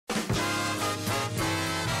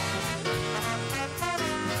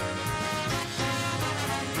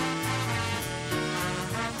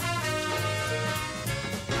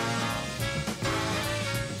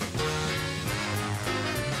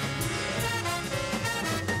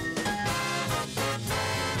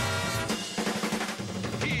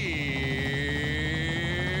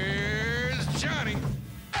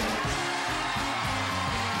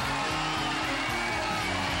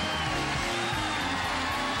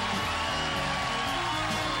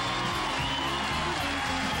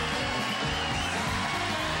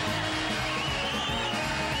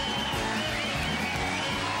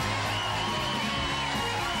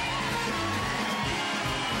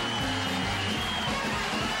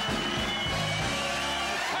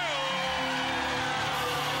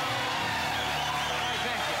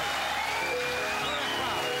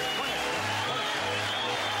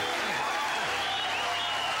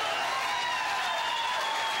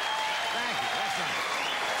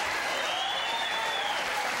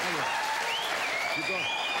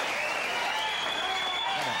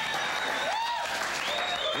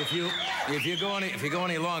If you go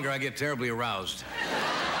any longer, I get terribly aroused. Too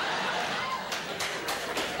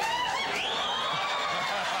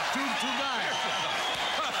bad.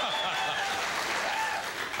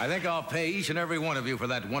 I think I'll pay each and every one of you for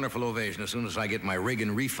that wonderful ovation as soon as I get my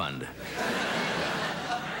Reagan refund.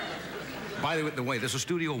 By the way, this is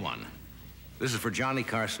Studio One. This is for Johnny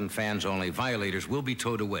Carson fans only. Violators will be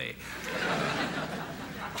towed away.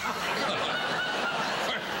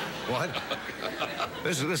 What?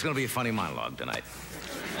 This is going to be a funny monologue tonight.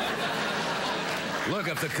 Look,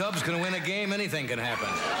 if the Cubs can win a game, anything can happen.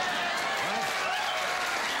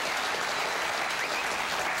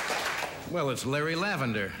 Well, it's Larry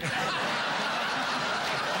Lavender.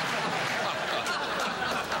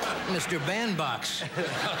 Mr. Bandbox.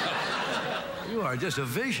 You are just a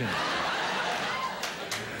vision.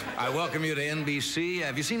 I welcome you to NBC.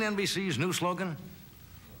 Have you seen NBC's new slogan?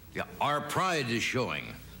 Yeah, our pride is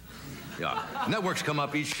showing. Yeah, networks come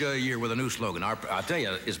up each year with a new slogan. I'll tell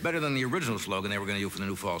you, it's better than the original slogan they were going to use for the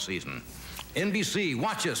new fall season. NBC,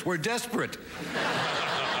 watch us, we're desperate.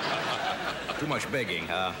 Too much begging.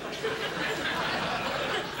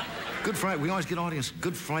 Good Friday, we always get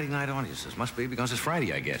good Friday night audiences. Must be because it's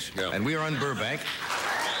Friday, I guess. Yeah. And we are in Burbank.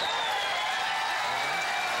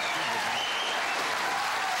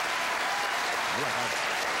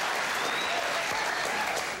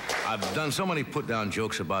 I've done so many put-down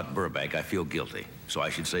jokes about Burbank, I feel guilty. So I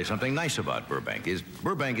should say something nice about Burbank.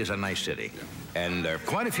 Burbank is a nice city. And there are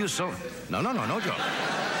quite a few No joke.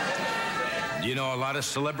 Do you know a lot of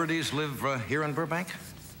celebrities live here in Burbank?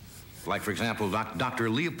 Like, for example, Dr.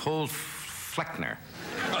 Leopold Fleckner.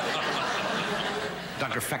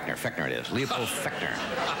 Dr. Fechner it is. Leopold Fechner.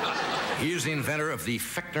 He is the inventor of the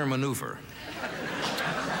Fechner maneuver.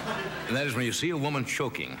 And that is when you see a woman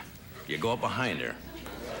choking, you go up behind her,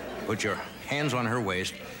 put your hands on her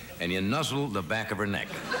waist, and you nuzzle the back of her neck.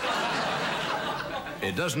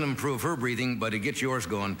 It doesn't improve her breathing, but it gets yours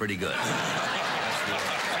going pretty good.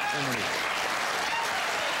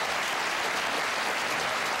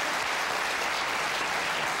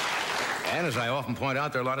 And as I often point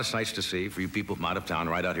out, there are a lot of sights to see for you people from out of town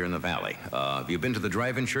right out here in the valley. Have you been to the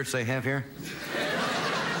drive-in church they have here?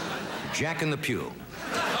 Jack in the Pew.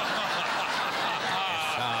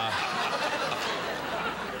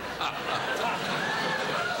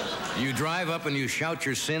 You drive up and you shout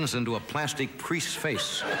your sins into a plastic priest's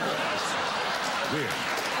face. Weird.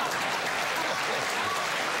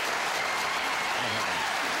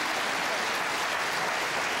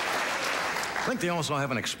 I think they also have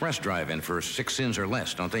an express drive-in for 6 sins or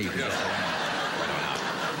less, don't they? You can just go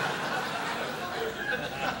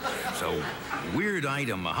in. So, weird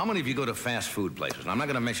item. How many of you go to fast food places? And I'm not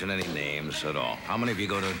going to mention any names at all. How many of you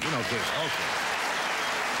go to, okay.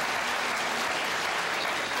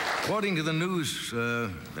 According to the news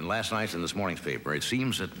in last night's and this morning's paper, it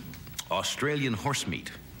seems that Australian horse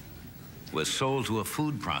meat was sold to a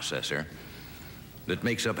food processor that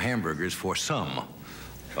makes up hamburgers for some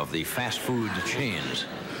of the fast food chains.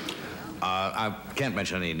 I can't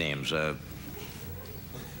mention any names.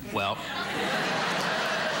 Well,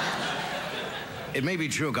 it may be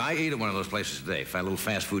true. I ate at one of those places today, a little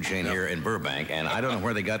fast food chain here in Burbank, and I don't know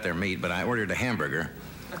where they got their meat, but I ordered a hamburger.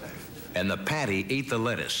 And the patty ate the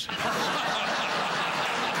lettuce. Well,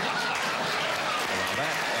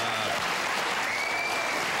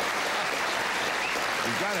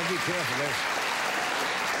 you've got to be careful.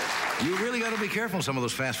 You really got to be careful in some of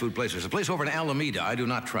those fast food places. The place over in Alameda, I do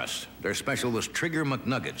not trust. Their special was Trigger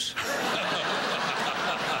McNuggets.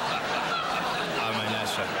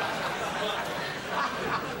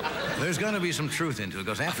 There's got to be some truth into it,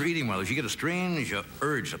 because after eating one of those, you get a strange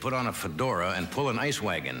urge to put on a fedora and pull an ice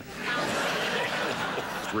wagon.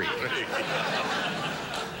 3.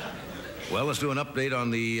 Well, let's do an update on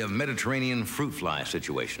the Mediterranean fruit fly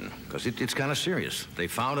situation, because it's kind of serious. They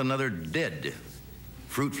found another dead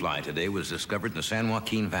fruit fly today, was discovered in the San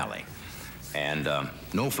Joaquin Valley. And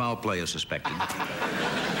no foul play is suspected.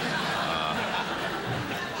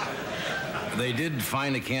 They did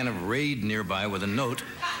find a can of Raid nearby with a note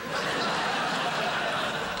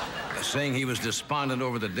saying he was despondent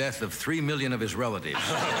over the death of 3 million of his relatives.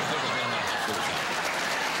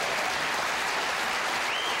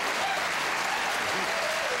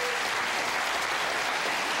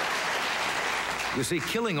 You see,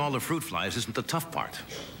 killing all the fruit flies isn't the tough part.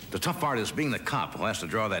 The tough part is being the cop who has to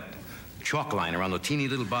draw that chalk line around the teeny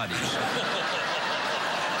little bodies.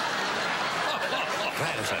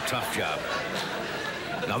 That is a tough job.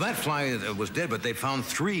 Now, that fly was dead, but they found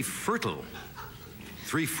 3 fertile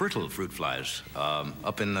fruit flies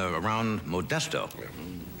up in around Modesto,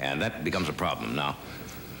 and that becomes a problem. Now,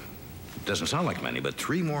 Doesn't sound like many, but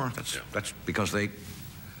 3 more, that's because they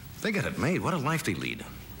get it made. What a life they lead.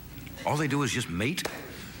 All they do is just mate.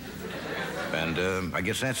 And I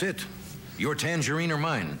guess that's it. Your tangerine or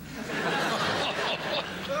mine.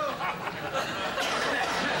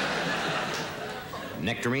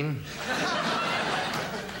 Nectarine?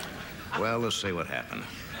 Well, let's see what happened.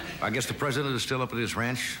 I guess the president is still up at his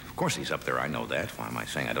ranch. Of course he's up there, I know that. Why am I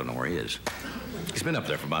saying I don't know where he is? He's been up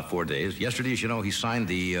there for about 4 days. Yesterday, as you know, he signed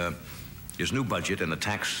his new budget and the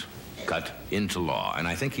tax cut into law. And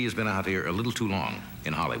I think he has been out here a little too long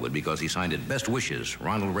in Hollywood because he signed it, Best Wishes,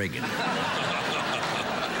 Ronald Reagan.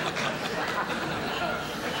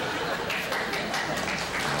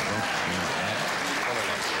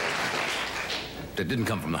 That didn't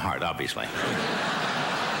come from the heart, obviously.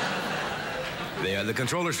 The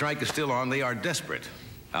controller strike is still on. They are desperate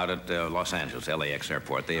out at Los Angeles, LAX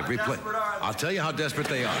airport. They have replaced... I'll tell you how desperate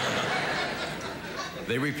they are.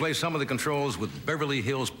 They replaced some of the controls with Beverly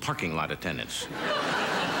Hills parking lot attendants.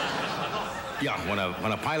 Yeah, when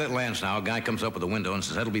a pilot lands now, a guy comes up with a window and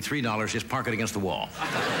says, that'll be $3, just park it against the wall.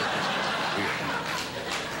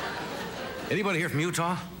 Anybody here from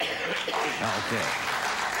Utah? Oh, okay.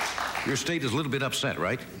 Your state is a little bit upset,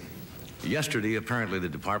 right? Yesterday, apparently, the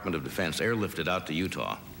Department of Defense airlifted out to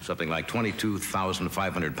Utah something like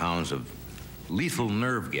 22,500 pounds of lethal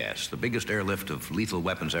nerve gas, the biggest airlift of lethal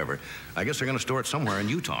weapons ever. I guess they're going to store it somewhere in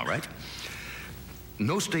Utah, right?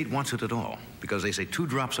 No state wants it at all because they say 2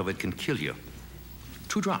 drops of it can kill you.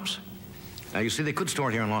 2 drops. Now, you see, they could store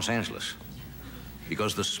it here in Los Angeles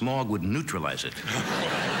because the smog would neutralize it.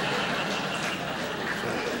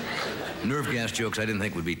 Nerve gas jokes I didn't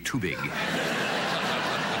think would be too big.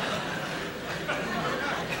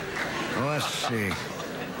 Let's see.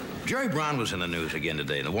 Jerry Brown was in the news again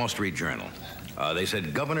today in the Wall Street Journal. They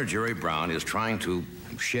said Governor Jerry Brown is trying to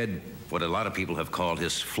shed what a lot of people have called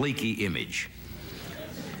his flaky image.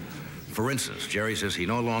 For instance, Jerry says he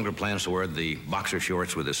no longer plans to wear the boxer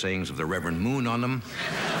shorts with the sayings of the Reverend Moon on them.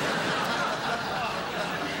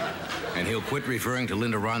 And he'll quit referring to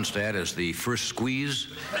Linda Ronstadt as the first squeeze.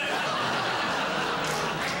 A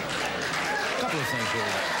couple of things here.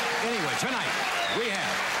 Anyway, tonight we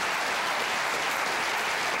have...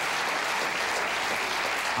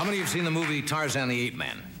 How many have seen the movie Tarzan the Ape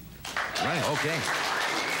Man? Right, okay.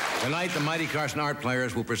 Tonight, the Mighty Carson Art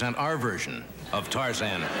Players will present our version of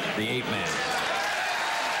Tarzan the Ape Man.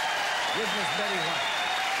 With Miss Betty White.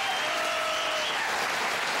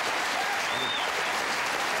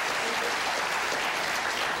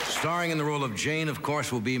 Starring in the role of Jane, of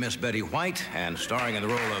course, will be Miss Betty White, and starring in the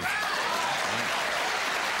role of...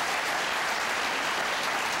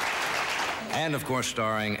 And, of course,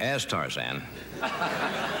 starring as Tarzan.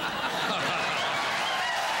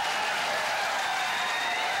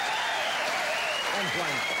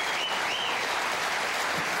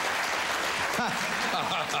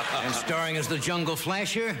 And starring as the Jungle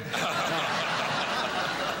Flasher.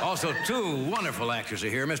 Also, 2 wonderful actors are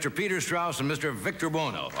here. Mr. Peter Strauss and Mr. Victor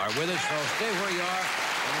Buono are with us, so stay where you are.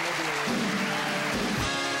 And we'll be...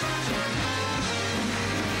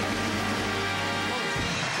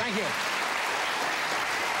 Thank you.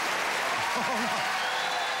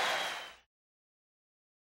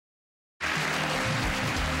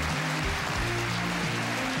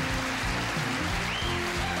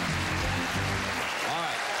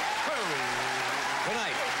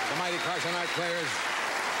 Carson Art Players.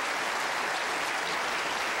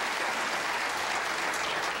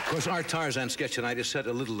 Of course, our Tarzan sketch tonight is set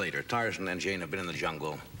a little later. Tarzan and Jane have been in the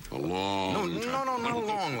jungle. A long time. No, not a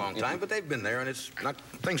long time, but they've been there, and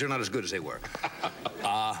things are not as good as they were.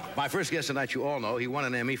 My first guest tonight, you all know, he won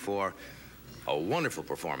an Emmy for a wonderful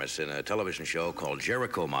performance in a television show called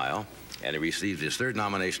Jericho Mile, and he received his 3rd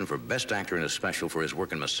nomination for Best Actor in a Special for his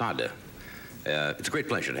work in Masada. It's a great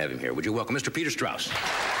pleasure to have him here. Would you welcome Mr. Peter Strauss?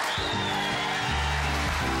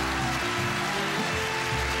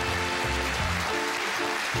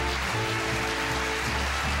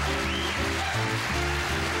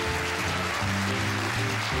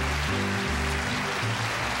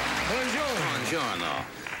 Buongiorno.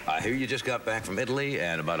 I hear you just got back from Italy,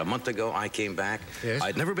 and about a month ago I came back. Yes?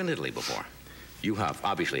 I'd never been to Italy before. You have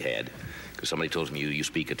obviously had, because somebody told me you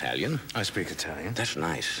speak Italian. I speak Italian. That's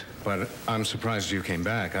nice. But I'm surprised you came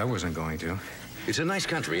back. I wasn't going to. It's a nice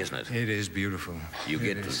country, isn't it? It is beautiful. You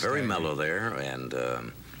get very mellow there, and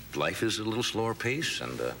life is a little slower pace,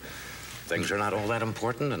 and things are not all that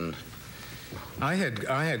important, and... I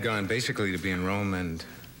had gone basically to be in Rome and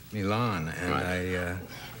Milan, and Right. I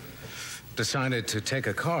decided to take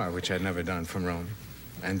a car, which I'd never done, from Rome,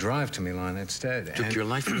 and drive to Milan instead. Took your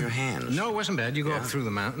life in your hands. No, it wasn't bad. You go up through the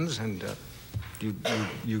mountains, and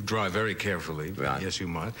you drive very carefully. Right. Yes, you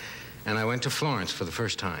must. And I went to Florence for the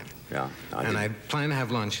first time. Yeah. I planned to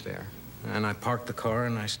have lunch there. And I parked the car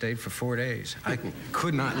and I stayed for 4 days. I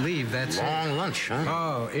could not leave that city. Long lunch, huh?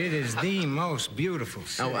 Oh, it is the most beautiful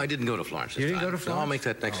city. No, I didn't go to Florence this You didn't time. go to Florence? No, I'll make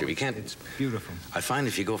that next year. You can't... It's beautiful. I find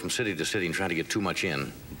if you go from city to city and try to get too much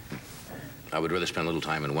in, I would rather spend a little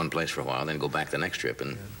time in one place for a while, then go back the next trip.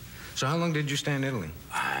 And So how long did you stay in Italy?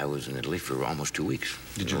 I was in Italy for almost 2 weeks.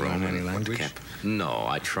 Did you learn any language? No,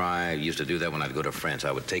 I used to do that when I'd go to France.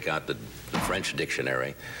 I would take out the French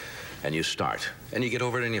dictionary, and you start. And you get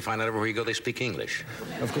over it and you find out everywhere you go they speak English.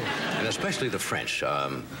 Of course. And especially the French.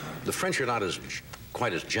 The French are not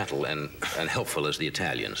quite as gentle and helpful as the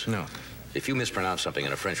Italians. No. If you mispronounce something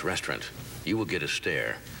in a French restaurant, you will get a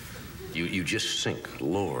stare. You just sink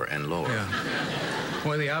lower and lower. Yeah.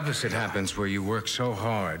 Well, the opposite happens where you work so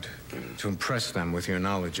hard to impress them with your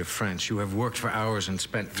knowledge of French. You have worked for hours and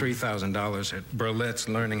spent $3,000 at Berlet's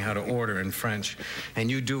learning how to order in French,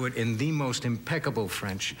 and you do it in the most impeccable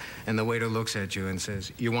French, and the waiter looks at you and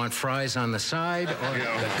says, "You want fries on the side?" Or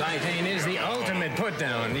the Gaëtan is the ultimate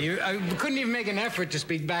put-down. I couldn't even make an effort to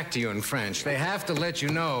speak back to you in French. They have to let you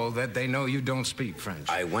know that they know you don't speak French.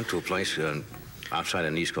 I went to a place outside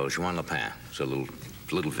of Nice called Juan-le-Pin. It's a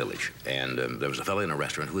little village. And there was a fellow in a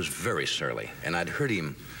restaurant who was very surly. And I'd heard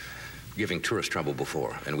him giving tourists trouble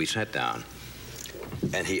before. And we sat down.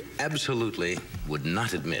 And he absolutely would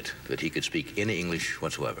not admit that he could speak any English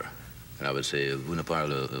whatsoever. And I would say, "Vous ne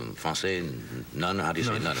parlez français?" None. How do you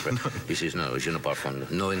say none? He says, "No, je ne parle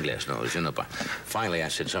français. No English. No, je ne parle." Finally, I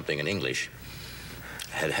said something in English.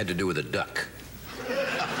 Had to do with a duck.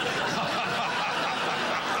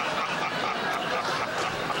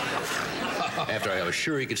 After I was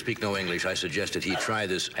sure he could speak no English, I suggested he try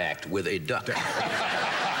this act with a duck.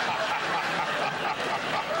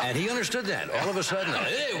 And he understood that. All of a sudden,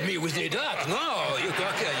 "Hey, me with a duck? No,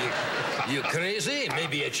 you crazy?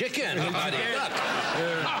 Maybe a chicken, not a duck."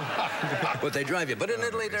 But they drive you. But in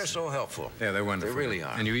Italy, they're so helpful. Yeah, they're wonderful. They really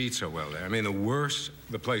are. And you eat so well there. I mean, the worse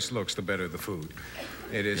the place looks, the better the food.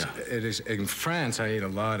 It is. Yeah. It is. In France, I ate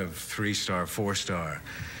a lot of 3-star, 4-star.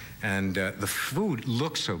 And the food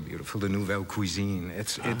looks so beautiful, the nouvelle cuisine.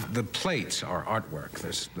 The plates are artwork.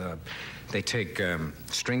 They take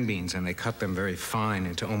string beans and they cut them very fine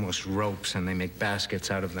into almost ropes, and they make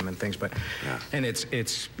baskets out of them and things. But and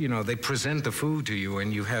it's you know, they present the food to you,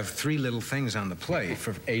 and you have 3 little things on the plate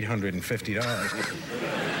for $850.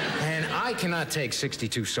 And I cannot take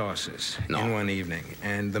 62 sauces in one evening.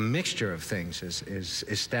 And the mixture of things is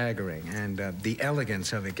staggering. And the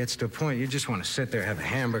elegance of it gets to a point you just want to sit there, have a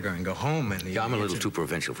hamburger, and go home. And I'm a little too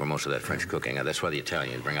provincial for most of that French cooking. That's why the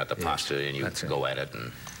Italians bring out the pasta and you go at it.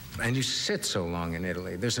 And you sit so long in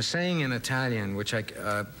Italy. There's a saying in Italian, which in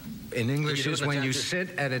English is, when you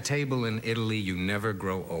sit at a table in Italy, you never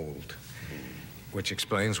grow old. Which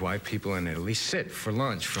explains why people in Italy sit for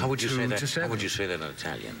lunch from 2 to 7. How would you say that in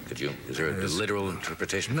Italian? Is there a literal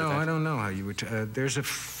interpretation for that? No, I don't know how you would. There's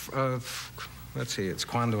let's see, it's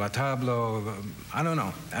quando a tavolo. I don't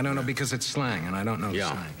know because it's slang, and I don't know the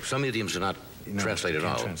slang. Some idioms are not translated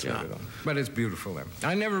at all. But it's beautiful there.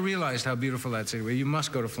 I never realized how beautiful that city was. You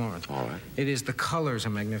must go to Florence. All right. It is, the colors are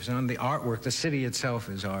magnificent. And the artwork, the city itself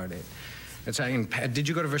is art. Did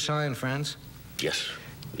you go to Versailles in France? Yes.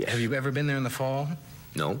 Have you ever been there in the fall?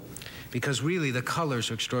 No. Because really the colors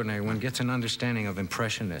are extraordinary. One gets an understanding of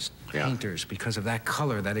impressionist painters because of that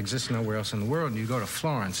color that exists nowhere else in the world. And you go to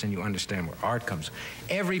Florence and you understand where art comes.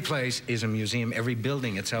 Every place is a museum. Every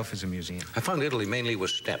building itself is a museum. I found Italy mainly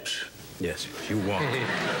was steps. Yes, you walk.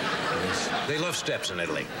 They love steps in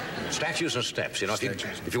Italy. Statues and steps. You know,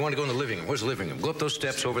 if you want to go in the living room, where's the living room? Go up those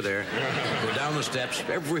steps over there. Go down the steps.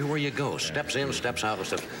 Everywhere you go, steps in, steps out,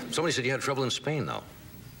 steps. Somebody said you had trouble in Spain, though.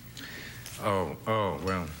 Oh,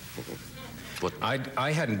 well. What?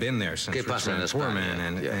 I hadn't been there since Rich Man, Poor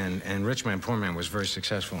Man, and Rich Man, Poor Man was very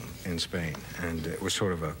successful in Spain, and it was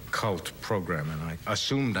sort of a cult program, and I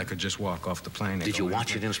assumed I could just walk off the plane. Did you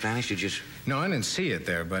watch it in Spanish? Did you? No, I didn't see it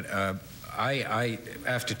there, but I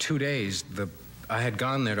after 2 days, I had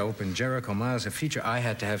gone there to open Jericho Miles, a feature. I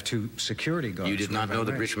had to have 2 security guards. You did not know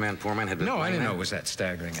that Rich Man, Poor Man had been? No, I didn't know it was that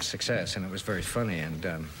staggering a success, and it was very funny,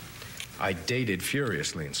 and I dated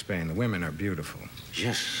furiously in Spain. The women are beautiful.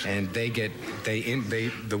 Yes. And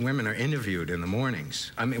the women are interviewed in the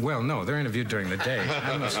mornings. I mean, well, no, they're interviewed during the day.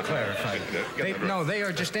 I must clarify. They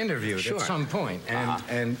are just interviewed at some point,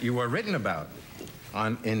 and you are written about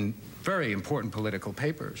in very important political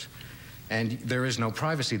papers. And there is no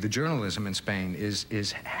privacy. The journalism in Spain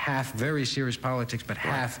is half very serious politics, but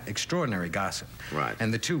half extraordinary gossip. Right.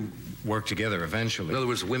 And the two work together eventually. In other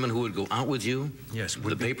words, women who would go out with you? Yes.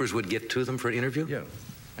 The papers would get to them for an interview? Yeah.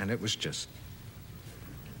 And it was just...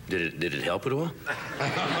 Did it help at all?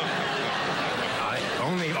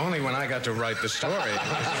 Only when I got to write the story.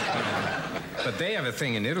 But they have a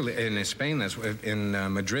thing in Italy, in Spain, that's in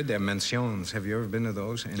Madrid, they're mansiones. Have you ever been to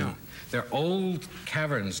those? No. They're old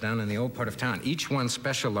caverns down in the old part of town. Each one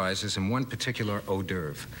specializes in one particular hors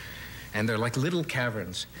d'oeuvre. And they're like little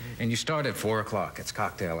caverns. And you start at 4 o'clock, it's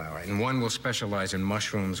cocktail hour. And one will specialize in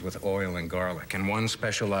mushrooms with oil and garlic. And one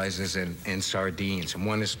specializes in sardines. And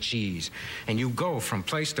one is cheese. And you go from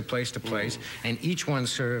place to place to place. And each one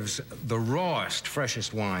serves the rawest,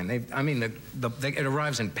 freshest wine. It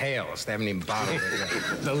arrives in pails. They haven't even bottled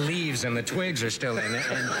it. The leaves and the twigs are still in it.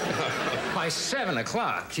 And by 7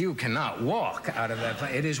 o'clock, you cannot walk out of that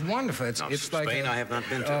place. It is wonderful. It's Spain, like I have not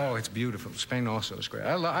been to. Oh, it's beautiful. Spain also is great.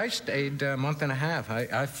 I stayed a month and a half.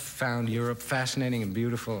 I found Europe fascinating and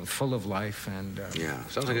beautiful and full of life. And yeah,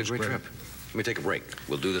 sounds like a great trip. Let me take a break.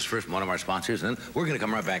 We'll do this first from one of our sponsors, and then we're going to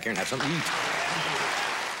come right back here and have something to eat.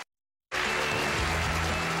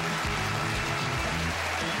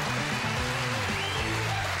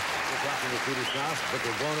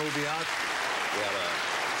 Victor Bono will be out. We have a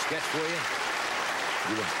sketch for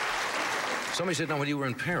you. Somebody said, now, when you were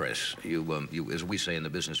in Paris, you, as we say in the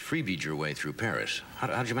business, freebied your way through Paris. How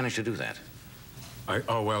did you manage to do that?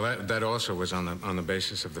 That also was on the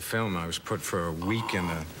basis of the film. I was put for a week in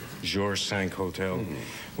the Georges V Hotel,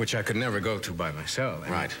 which I could never go to by myself.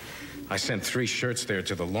 And right. I sent 3 shirts there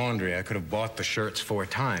to the laundry. I could have bought the shirts 4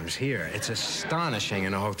 times here. It's astonishing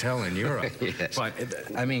in a hotel in Europe. Yes. But,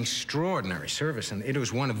 I mean, extraordinary service. And it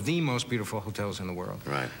was one of the most beautiful hotels in the world.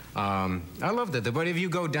 Right. I loved it. But if you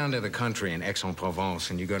go down to the country in Aix-en-Provence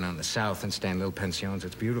and you go down the south and stay in little pensions,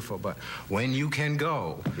 it's beautiful. But when you can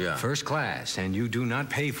go first class and you do not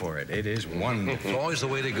pay for it, it is wonderful. It's always the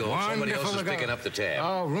way to go. Somebody else is picking up the tab.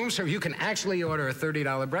 Oh, room service. You can actually order a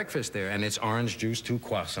 $30 breakfast there, and it's orange juice, 2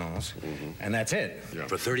 croissants. And that's it. Yeah.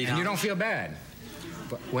 For $30? And you don't feel bad.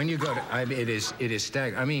 But when you go to, it is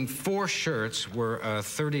staggering. I mean, 4 shirts were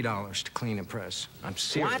 $30 to clean and press. I'm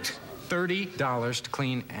serious. What? $30 to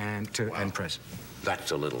clean and press. That's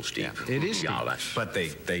a little steep. Yeah, it is steep. Yeah, but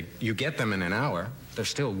you get them in an hour. They're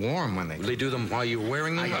still warm when they do. They do them while you're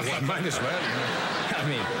wearing them? Might as well. I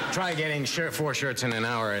mean, try getting 4 shirts in an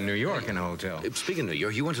hour in New York in a hotel. Speaking of New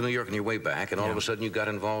York, you went to New York on your way back, and all of a sudden you got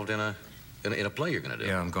involved in a play you're going to do.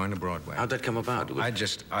 Yeah, I'm going to Broadway. How'd that come about?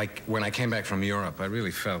 When I came back from Europe, I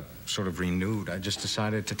really felt sort of renewed. I just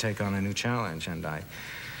decided to take on a new challenge, and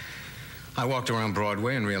I walked around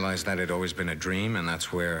Broadway and realized that had always been a dream, and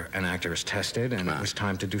that's where an actor is tested, and it was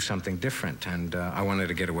time to do something different. And I wanted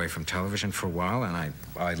to get away from television for a while, and I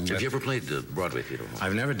Have you ever played the Broadway theater?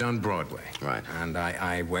 I've never done Broadway. Right. And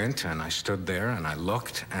I went, and I stood there, and I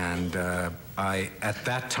looked, and at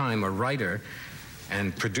that time, a writer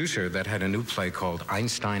and producer that had a new play called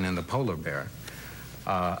Einstein and the Polar Bear,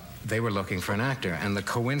 they were looking for an actor. And the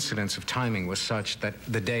coincidence of timing was such that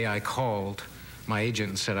the day I called my agent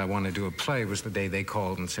and said I want to do a play was the day they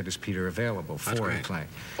called and said, is Peter available for a play?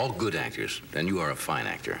 All good actors, and you are a fine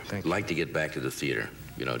actor. Thank you. Like to get back to the theater.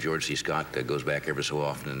 You know, George C. Scott goes back ever so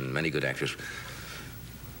often, and many good actors,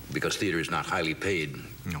 because theater is not highly paid,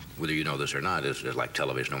 whether you know this or not, is like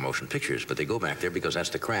television or motion pictures, but they go back there because that's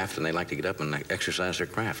the craft, and they like to get up and exercise their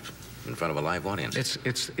craft in front of a live audience.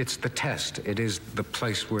 It's the test. It is the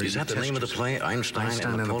place where Is that the name of the play, Einstein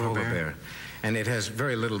and the Polar Bear? And it has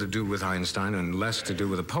very little to do with Einstein and less to do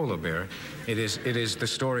with a polar bear. It is the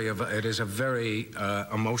story of, it is a very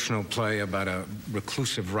emotional play about a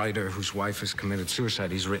reclusive writer whose wife has committed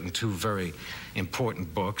suicide. He's written 2 very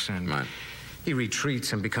important books, and he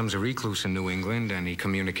retreats and becomes a recluse in New England, and he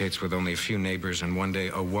communicates with only a few neighbors, and one day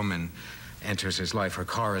a woman enters his life. Her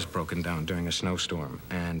car is broken down during a snowstorm,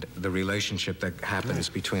 and the relationship that happens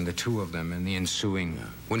between the 2 of them and the ensuing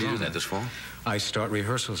When do you do that, this fall? I start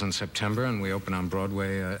rehearsals in September, and we open on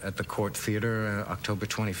Broadway at the Court Theater October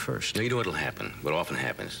 21st. Now, you know what'll happen, what often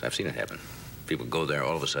happens. I've seen it happen. People go there,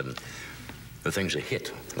 all of a sudden, the thing's a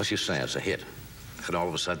hit. Let's just say it's a hit. And all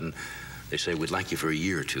of a sudden, they say, we'd like you for a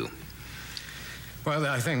year or 2. Well,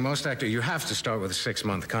 I think most actors, you have to start with a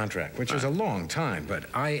 6-month contract, which is a long time. But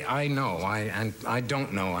I know, and I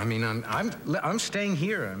don't know. I mean, I'm staying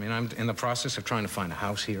here. I mean, I'm in the process of trying to find a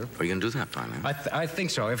house here. Are you going to do that, fine, man? I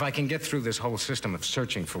think so. If I can get through this whole system of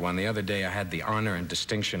searching for one. The other day, I had the honor and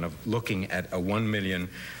distinction of looking at a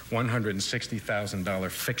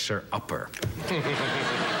 $1,160,000 fixer-upper.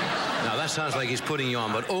 Now, that sounds like he's putting you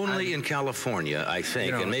on, but only in California, I think,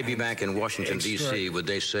 You know, and maybe back in Washington, D.C., would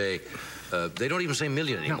they say, they don't even say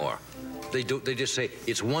million anymore. No. They just say,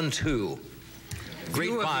 it's 1-2.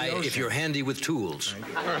 Great buy if you're handy with tools. For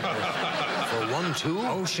 1-2?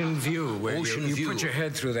 Ocean view, where you put your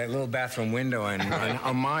head through that little bathroom window, and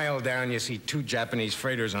a mile down you see 2 Japanese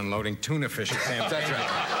freighters unloading tuna fish at San That's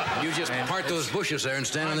right. You just part those bushes there and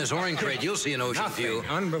stand on this orange crate. You'll see an ocean view.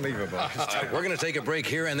 Unbelievable. We're going to take a break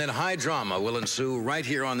here, and then high drama will ensue right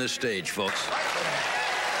here on this stage, folks.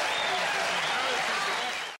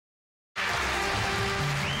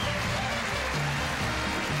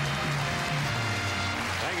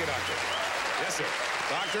 Thank you, Doctor. Yes, sir.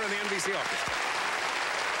 Doctor in the NBC office.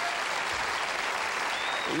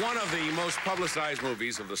 One of the most publicized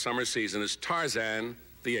movies of the summer season is Tarzan,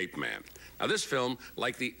 the Ape Man. Now, this film,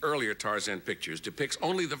 like the earlier Tarzan pictures, depicts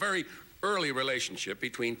only the very early relationship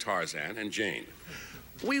between Tarzan and Jane.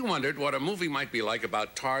 We wondered what a movie might be like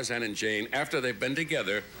about Tarzan and Jane after they've been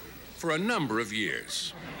together for a number of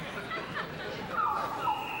years.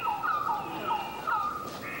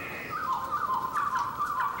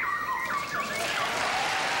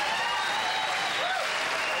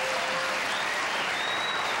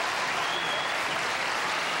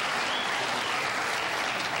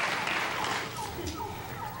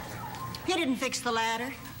 He didn't fix the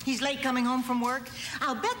ladder. He's late coming home from work.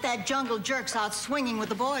 I'll bet that jungle jerk's out swinging with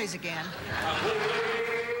the boys again.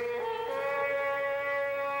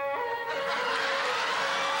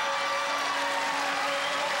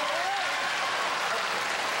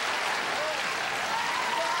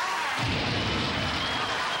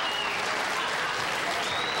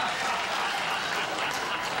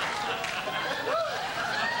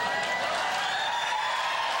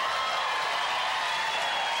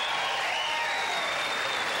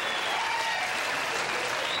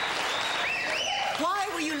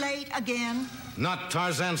 Again? Not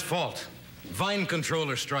Tarzan's fault. Vine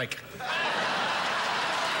controller strike.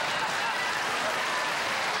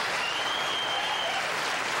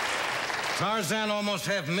 Tarzan almost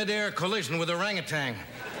had mid-air collision with orangutan.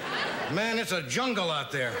 Man, it's a jungle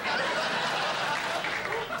out there.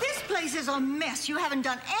 This place is a mess. You haven't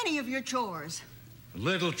done any of your chores.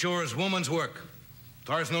 Little chores, woman's work.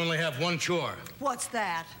 Tarzan only have one chore. What's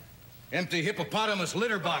that? Empty hippopotamus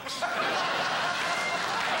litter box.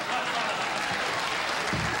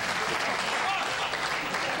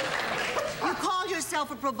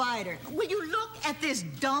 Yourself a provider. Will you look at this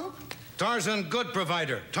dump? Tarzan good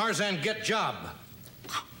provider. Tarzan get job.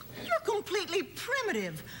 You're completely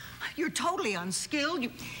primitive. You're totally unskilled.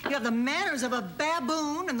 You have the manners of a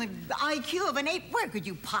baboon and the IQ of an ape. Where could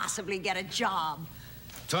you possibly get a job?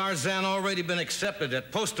 Tarzan already been accepted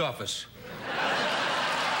at post office.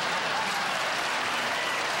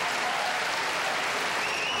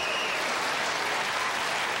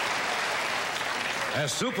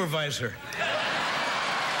 As supervisor.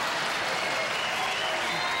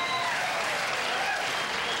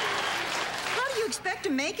 To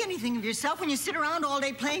make anything of yourself when you sit around all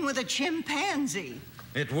day playing with a chimpanzee.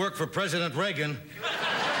 It worked for President Reagan.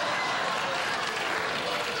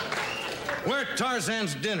 Where's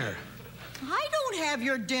Tarzan's dinner? I don't have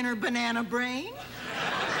your dinner, banana brain.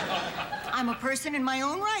 I'm a person in my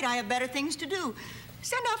own right. I have better things to do.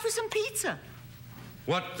 Send out for some pizza.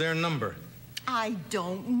 What their number? I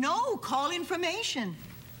don't know. Call information.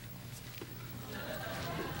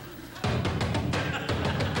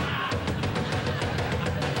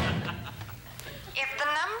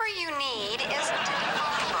 You need isn't in the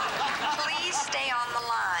phone book. Please stay on the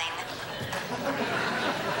line.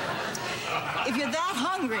 If you're that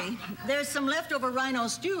hungry, there's some leftover rhino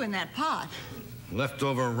stew in that pot.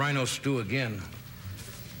 Leftover rhino stew again.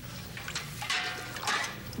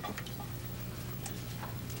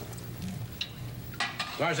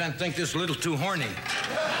 Tarzan think this a little too horny.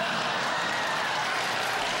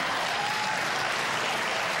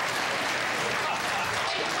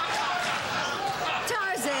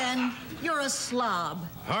 You're a slob.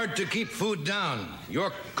 Hard to keep food down.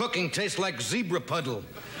 Your cooking tastes like zebra puddle.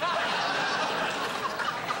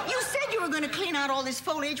 You said you were going to clean out all this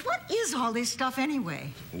foliage. What is all this stuff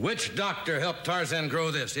anyway? Which doctor helped Tarzan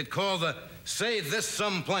grow this? It called the Say This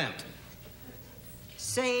Some plant.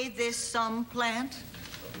 Say this some plant?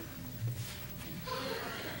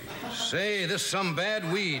 Say this some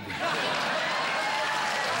bad weed.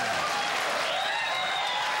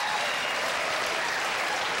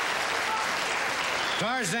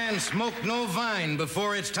 Tarzan smoked no vine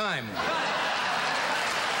before its time.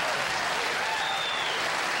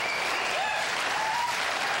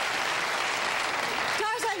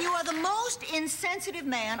 Tarzan, you are the most insensitive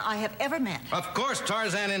man I have ever met. Of course,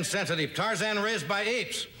 Tarzan insensitive. Tarzan raised by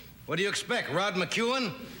apes. What do you expect, Rod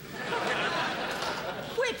McEwen?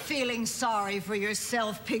 Quit feeling sorry for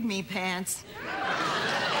yourself, pygmy pants.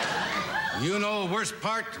 You know the worst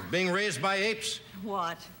part of being raised by apes?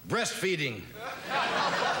 What? Breastfeeding.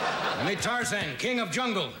 Meet Tarzan, king of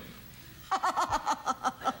jungle.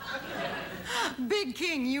 Big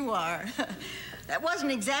king you are. That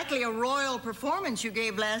wasn't exactly a royal performance you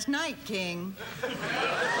gave last night, King.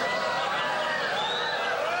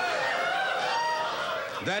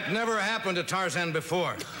 That never happened to Tarzan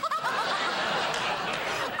before.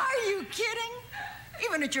 Are you kidding?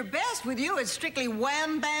 Even at your best with you, it's strictly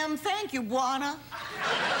wham, bam, thank you, Buana.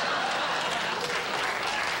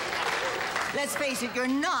 Let's face it, you're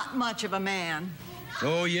not much of a man.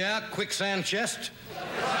 Oh, yeah? Quicksand chest?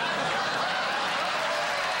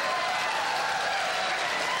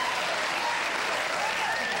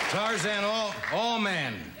 Tarzan, all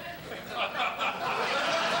man.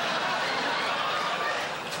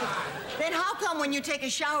 Then how come when you take a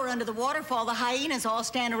shower under the waterfall, the hyenas all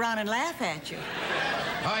stand around and laugh at you?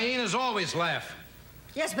 Hyenas always laugh.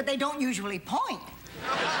 Yes, but they don't usually point.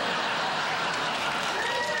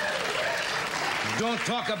 Don't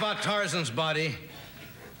talk about Tarzan's body.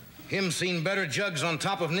 Him seen better jugs on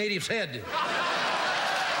top of native's head.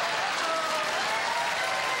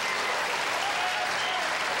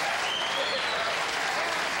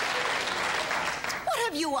 What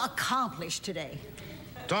have you accomplished today?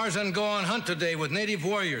 Tarzan go on hunt today with native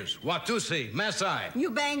warriors. Watusi, Masai.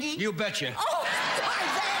 You bangy? You betcha. Oh,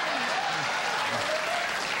 Tarzan!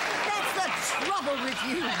 That's the trouble with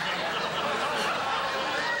you.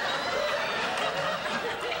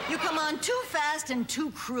 You come on too fast and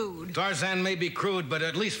too crude. Tarzan may be crude, but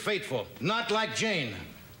at least faithful. Not like Jane.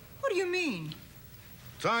 What do you mean?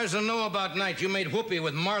 Tarzan know about night you made whoopee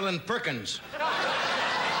with Marlon Perkins.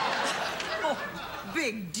 Oh,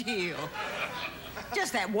 big deal.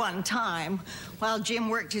 Just that one time, while Jim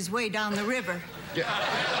worked his way down the river. Yeah.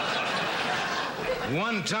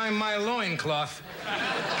 One time my loincloth.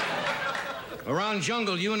 Around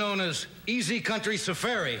jungle, you known as Easy Country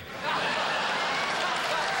Safari.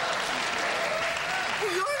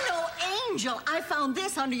 You're no angel. I found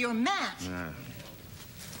this under your mat.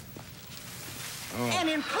 An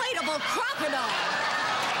inflatable crocodile.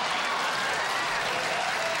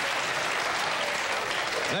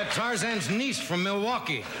 That Tarzan's niece from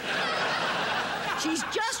Milwaukee. She's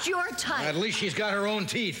just your type. At least she's got her own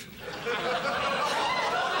teeth.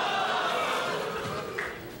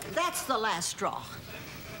 That's the last straw.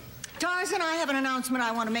 Tarzan, I have an announcement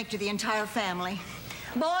I want to make to the entire family.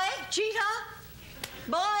 Boy, Cheetah,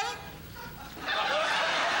 boy.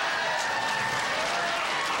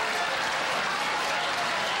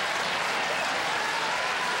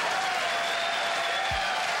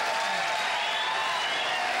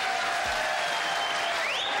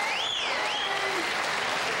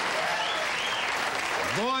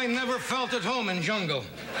 Boy never felt at home in jungle.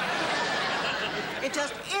 It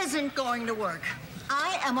just isn't going to work.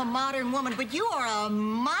 I am a modern woman, but you are a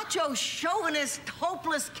macho, chauvinist,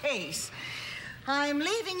 hopeless case. I'm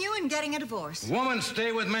leaving you and getting a divorce. Woman,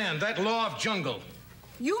 stay with man. That law of jungle.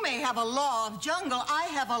 You may have a law of jungle. I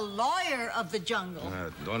have a lawyer of the jungle.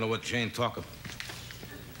 Don't know what Jane talk of.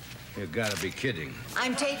 You gotta be kidding.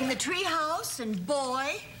 I'm taking the treehouse and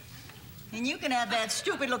boy, and you can have that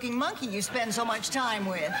stupid-looking monkey you spend so much time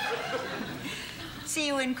with. See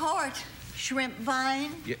you in court, Shrimp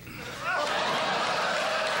Vine. Yeah.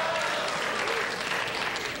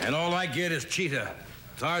 And all I get is Cheetah.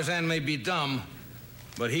 Tarzan may be dumb,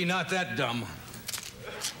 but he not that dumb.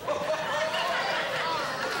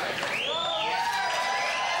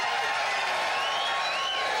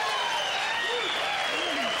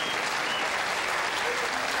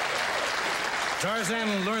 Tarzan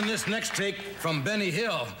will learn this next take from Benny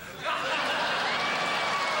Hill.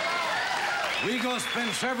 We go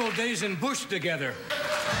spend several days in bush together.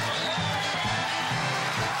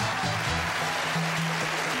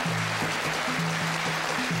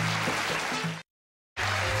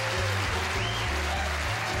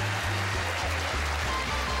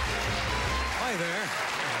 Hi there.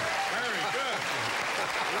 Very good.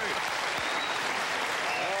 Great.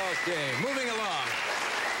 Okay, moving along.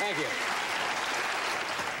 Thank you.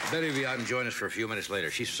 Betty will be out and join us for a few minutes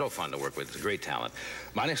later. She's so fun to work with. It's a great talent.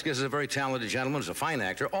 My next guest is a very talented gentleman. He's a fine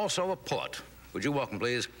actor, also a poet. Would you welcome,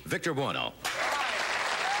 please, Victor Buono.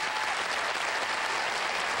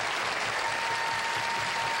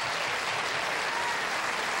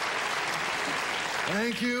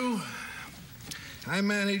 Thank you. I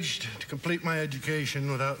managed to complete my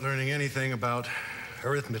education without learning anything about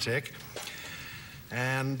arithmetic.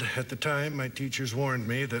 And at the time, my teachers warned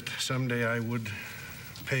me that someday I would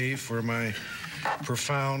pay for my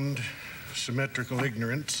profound symmetrical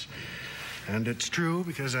ignorance. And it's true,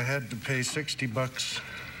 because I had to pay $60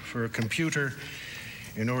 for a computer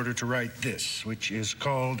in order to write this, which is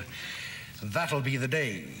called That'll Be the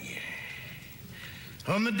Day.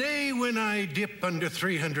 On the day when I dip under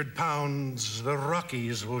 300 pounds, the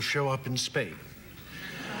Rockies will show up in Spain.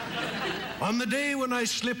 On the day when I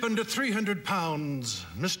slip under 300 pounds,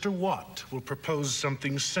 Mr. Watt will propose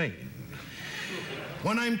something sane.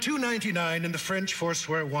 When I'm $2.99 in the French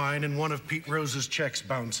forswear wine and one of Pete Rose's checks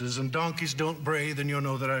bounces and donkeys don't bray, then you'll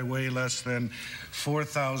know that I weigh less than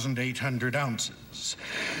 4,800 ounces.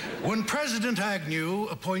 When President Agnew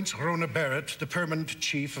appoints Rona Barrett the permanent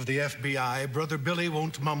chief of the FBI, Brother Billy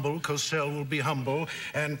won't mumble, Cosell will be humble,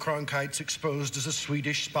 and Cronkite's exposed as a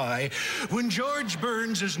Swedish spy. When George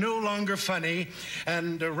Burns is no longer funny,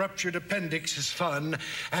 and a ruptured appendix is fun,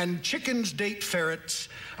 and chickens date ferrets,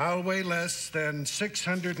 I'll weigh less than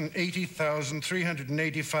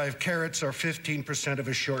 680,385 carats, or 15% of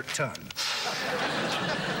a short ton.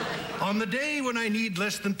 On the day when I need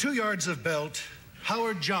less than 2 yards of belt,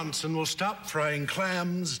 Howard Johnson will stop frying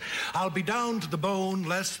clams. I'll be down to the bone,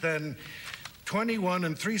 less than 21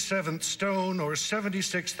 3/7 stone, or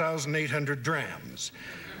 76,800 drams,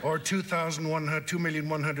 or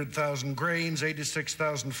 2,100,000 grains,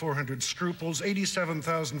 86,400 scruples,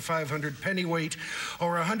 87,500 pennyweight,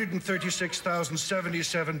 or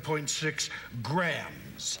 136,077.6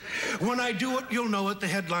 grams. When I do it, you'll know it, the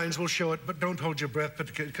headlines will show it, but don't hold your breath,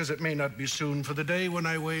 because it may not be soon, for the day when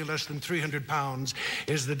I weigh less than 300 pounds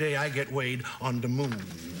is the day I get weighed on the moon.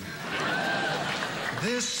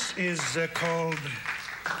 This is called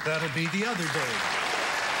That'll Be the Other Day.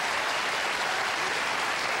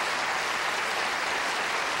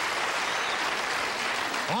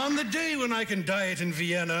 On the day when I can diet in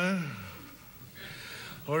Vienna,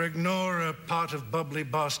 or ignore a pot of bubbly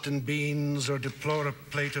Boston beans, or deplore a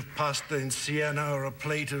plate of pasta in Siena, or a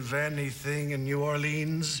plate of anything in New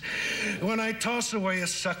Orleans, when I toss away a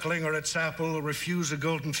suckling or its apple, or refuse a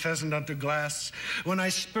golden pheasant under glass, when I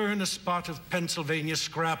spurn a spot of Pennsylvania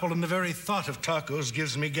scrapple, and the very thought of tacos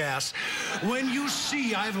gives me gas, when you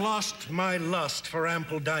see I've lost my lust for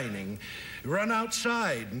ample dining, run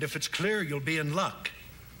outside, and if it's clear, you'll be in luck.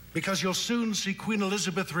 Because you'll soon see Queen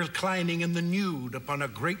Elizabeth reclining in the nude upon a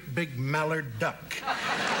great big mallard duck.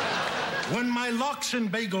 When my lox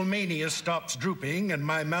and bagel mania stops drooping and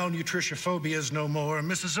my malnutritionophobia is no more,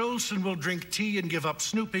 Mrs. Olson will drink tea and give up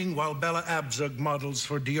snooping while Bella Abzug models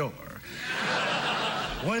for Dior.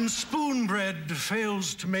 When spoon bread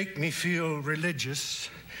fails to make me feel religious,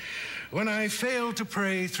 when I fail to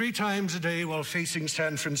pray 3 times a day while facing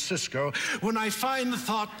San Francisco, when I find the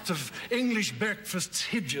thought of English breakfasts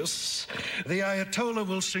hideous, the Ayatollah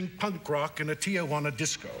will sing punk rock in a Tijuana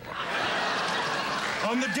disco.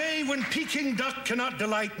 On the day when Peking duck cannot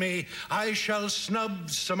delight me, I shall snub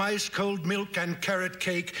some ice-cold milk and carrot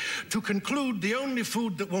cake to conclude the only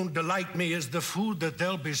food that won't delight me is the food that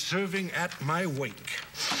they'll be serving at my wake.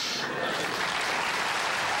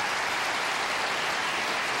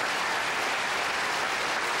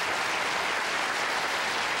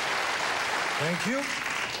 Thank you.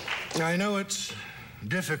 I know it's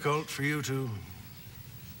difficult for you to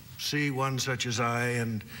see one such as I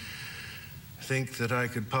and think that I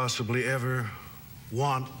could possibly ever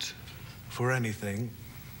want for anything.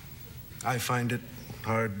 I find it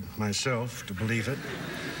hard myself to believe it,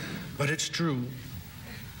 but it's true.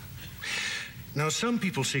 Now, some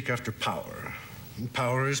people seek after power.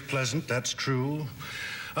 Power is pleasant, that's true.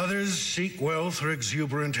 Others seek wealth or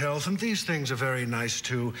exuberant health, and these things are very nice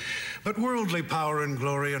too. But worldly power and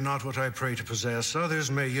glory are not what I pray to possess. Others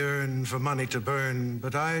may yearn for money to burn,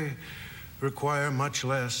 but I require much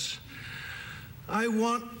less. I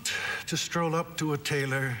want to stroll up to a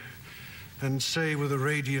tailor and say with a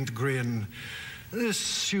radiant grin, "This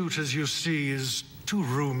suit, as you see, is too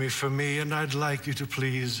roomy for me, and I'd like you to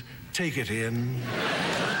please take it in."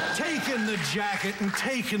 Take in the jacket and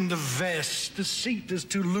take in the vest. The seat is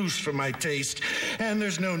too loose for my taste. And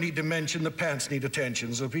there's no need to mention the pants need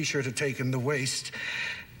attention, so be sure to take in the waist.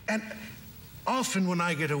 And often when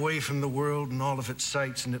I get away from the world and all of its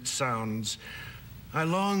sights and its sounds, I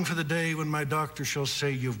long for the day when my doctor shall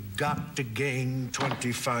say, "You've got to gain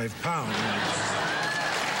 25 pounds.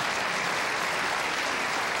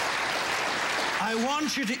 I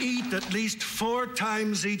want you to eat at least 4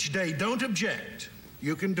 times each day. Don't object.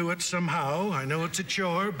 You can do it somehow. I know it's a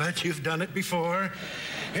chore, but you've done it before.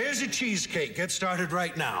 Here's a cheesecake. Get started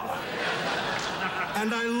right now."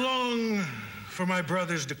 And I long for my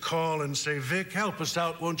brothers to call and say, Vic, help us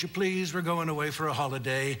out, won't you please? We're going away for a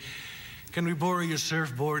holiday. Can we borrow your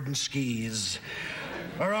surfboard and skis?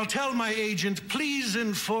 Or I'll tell my agent, please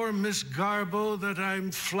inform Miss Garbo that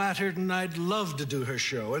I'm flattered and I'd love to do her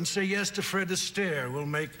show, and say yes to Fred Astaire. We'll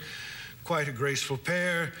make quite a graceful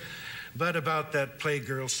pair. But about that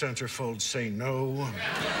Playgirl centerfold, say no.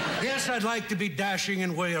 Yes, I'd like to be dashing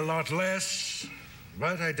and weigh a lot less,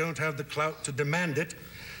 but I don't have the clout to demand it.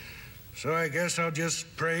 So I guess I'll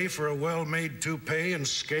just pray for a well-made toupee and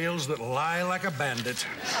scales that lie like a bandit.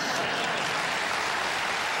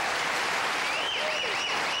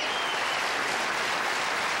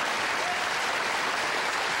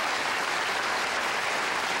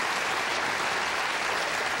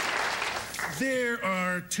 There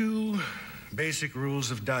are two basic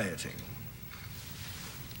rules of dieting.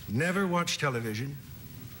 Never watch television,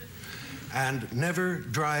 and never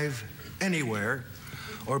drive anywhere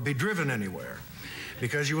or be driven anywhere,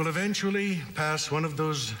 because you will eventually pass one of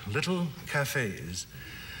those little cafes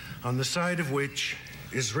on the side of which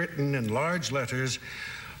is written in large letters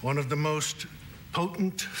one of the most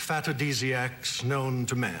potent phatodisiacs known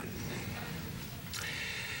to man.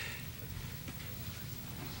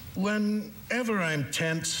 Whenever I'm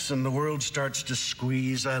tense and the world starts to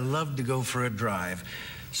squeeze, I love to go for a drive.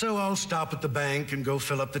 So I'll stop at the bank and go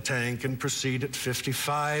fill up the tank and proceed at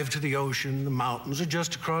 55 to the ocean. The mountains are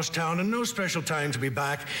just across town and no special time to be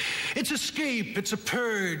back. It's escape, it's a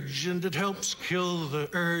purge, and it helps kill the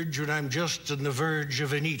urge when I'm just on the verge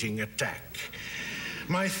of an eating attack.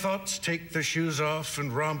 My thoughts take their shoes off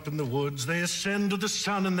and romp in the woods. They ascend to the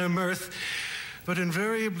sun in their mirth. But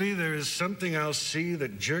invariably, there is something I'll see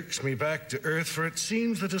that jerks me back to earth, for it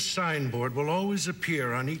seems that a signboard will always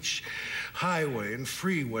appear on each highway and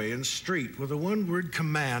freeway and street with a one-word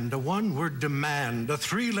command, a one-word demand, a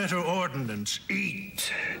three-letter ordinance: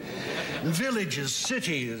 eat. In villages,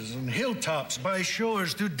 cities, and hilltops, by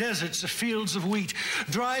shores, through deserts, fields of wheat.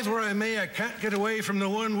 Drive where I may, I can't get away from the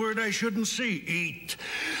one word I shouldn't see: eat.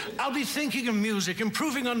 I'll be thinking of music,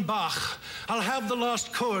 improving on Bach. I'll have the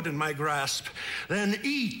lost chord in my grasp. Then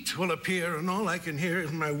eat will appear, and all I can hear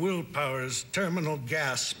is my willpower's terminal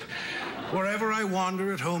gasp. Wherever I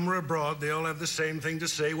wander, at home or abroad, they all have the same thing to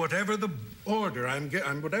say. Whatever the border, I'm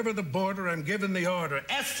given the order.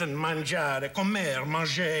 Essen, mangiare, comer,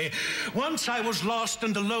 manger. Once I was lost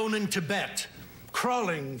and alone in Tibet,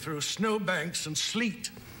 crawling through snowbanks and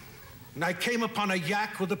sleet. And I came upon a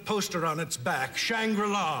yak with a poster on its back: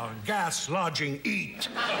 Shangri-La, gas, lodging, eat.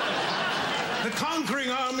 The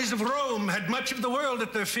conquering armies of Rome had much of the world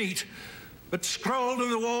at their feet, but scrawled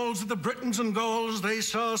on the walls of the Britons and Gauls, they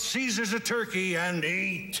saw Caesar's a turkey and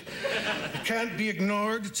eat. It can't be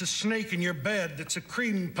ignored. It's a snake in your bed. It's a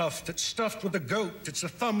cream puff that's stuffed with a goat. It's a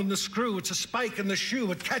thumb in the screw. It's a spike in the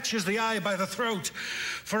shoe. It catches the eye by the throat.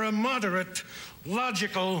 For a moderate,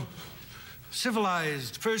 logical,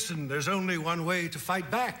 civilized person, there's only one way to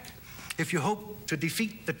fight back if you hope to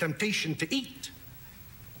defeat the temptation to eat.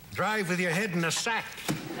 Drive with your head in a sack.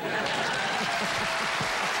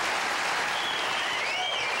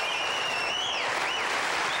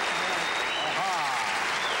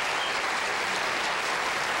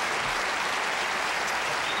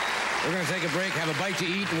 We're going to take a break, have a bite to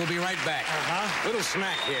eat, and we'll be right back. Little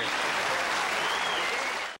snack here.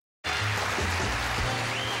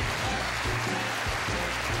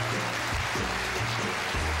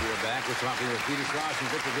 We're back. We're talking with Peter Schloss and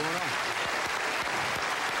Victor Bruno.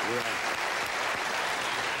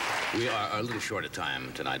 We are a little short of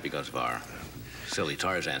time tonight because of our silly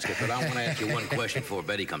Tarzan skit, but I want to ask you one question before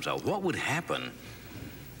Betty comes out. What would happen,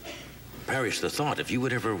 perish the thought, if you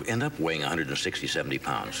would ever end up weighing 160, 70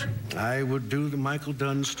 pounds? I would do the Michael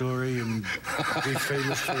Dunn story and be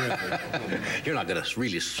famous forever. You're not going to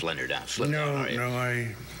really slim down, are you? No,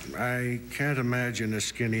 I can't imagine a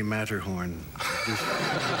skinny Matterhorn.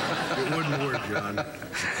 It wouldn't work, John.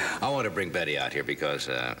 I want to bring Betty out here because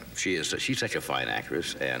she's such a fine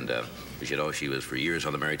actress, and as you know, she was for years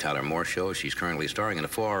on the Mary Tyler Moore Show. She's currently starring in a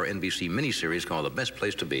 4-hour NBC miniseries called The Best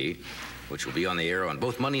Place to Be, which will be on the air on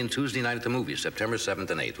both Monday and Tuesday night at the movies, September 7th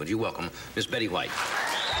and 8th. Would you welcome Miss Betty White?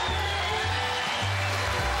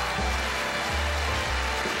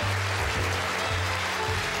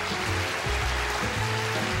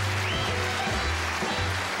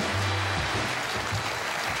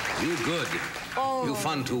 You good. Oh. You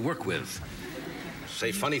fun to work with.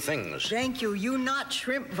 Say funny things. Thank you. You not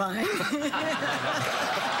shrimp vine. Well,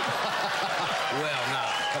 now,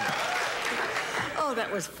 come on. Oh,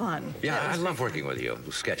 that was fun. Yeah, I love working with you.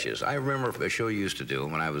 Sketches. I remember a show you used to do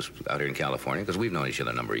when I was out here in California, because we've known each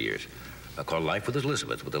other a number of years. called Life with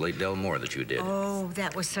Elizabeth with the late Del Moore that you did. Oh,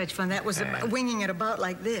 that was such fun. That was winging it about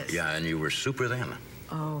like this. Yeah, and you were super then.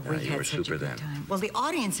 Oh, we had such a good time. Well, the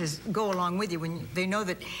audiences go along with you when they know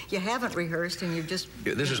that you haven't rehearsed and you've just...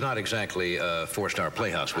 This is not exactly a four-star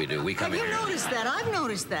playhouse we do. We come in here... Have you noticed that? I've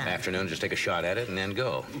noticed that. Afternoon, just take a shot at it and then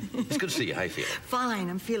go. It's good to see you. How you feel? Fine.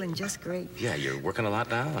 I'm feeling just great. Yeah, you're working a lot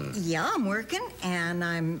now? Yeah, I'm working, and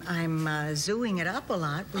I'm zooing it up a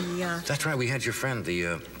lot. That's right. We had your friend,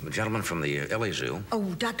 the gentleman from the L.A. Zoo.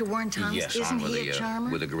 Oh, Dr. Warren Thomas. Yes, Isn't he a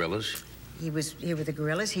charmer? with the gorillas. He was here with the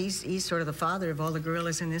gorillas. He's sort of the father of all the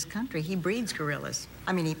gorillas in this country. He breeds gorillas.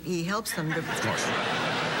 I mean, he helps them to... Of course.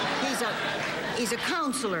 He's a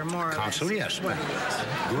counselor, more or less. Counselor, yes.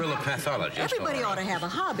 Gorilla pathologist. Everybody ought to have a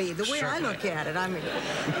hobby, the way Certainly. I look at it. I mean,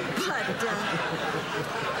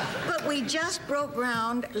 but we just broke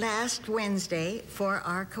ground last Wednesday for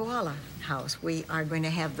our koala house. We are going to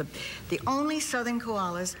have the only southern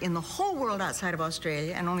koalas in the whole world outside of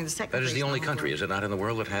Australia, and only the second. That is the only world. country, is it not, in the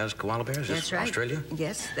world that has koala bears? That's right. Australia?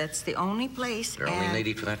 Yes, that's the only place. They're only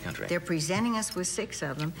native to that country. They're presenting us with 6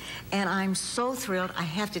 of them, and I'm so thrilled. I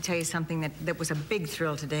have to tell you something that was a big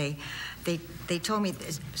thrill today. They told me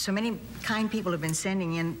so many kind people have been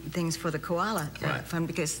sending in things for the koala fund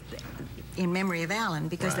because, in memory of Alan,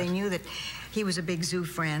 because they knew that he was a big zoo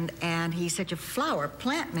friend, and he's such a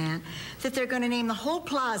plant man, that they're going to name the whole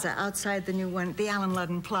plaza outside the new one, the Alan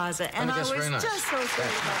Ludden Plaza. And I was very nice. just so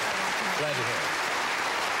thrilled about that. Glad to hear it.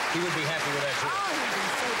 He would be happy with that, too. Oh, he'd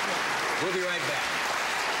be so thrilled. We'll be right back.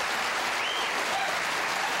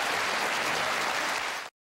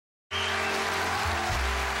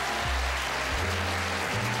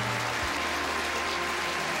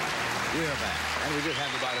 We are back, and we just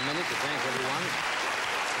have about a minute to thank everyone.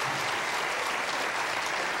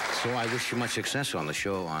 So I wish you much success on the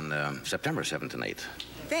show on September 7th and 8th.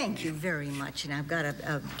 Thank you very much. And I've got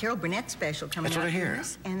a Carol Burnett special coming That's out. what I hear.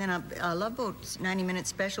 And then a Love Boat 90-minute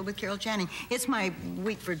special with Carol Channing. It's my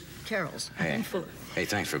week for Carols. Hey,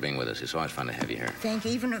 thanks for being with us. It's always fun to have you here. Thank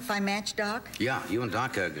you. Even if I match Doc? Yeah, you and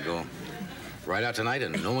Doc could go right out tonight,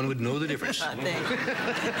 and no one would know the difference. Thank you.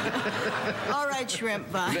 All right,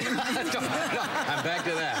 Shrimp Bun. I'm back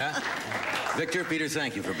to that, huh? Victor, Peter,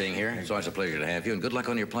 thank you for being here. It's always a pleasure to have you, and good luck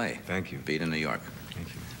on your play. Thank you. Be it in New York. Thank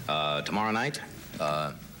you. Tomorrow night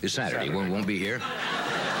is Saturday. We won't be here.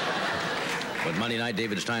 But Monday night,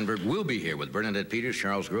 David Steinberg will be here with Bernadette Peters,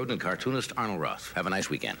 Charles Grodin, and cartoonist Arnold Roth. Have a nice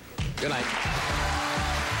weekend. Good night.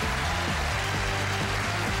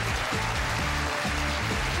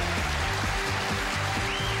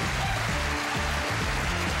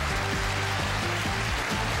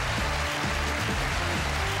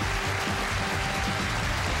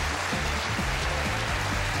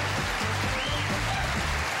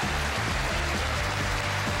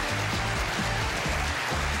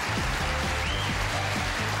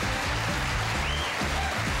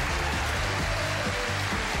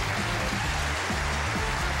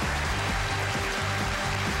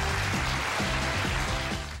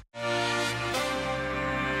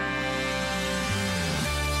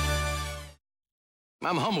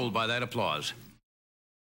 I'm humbled by that applause.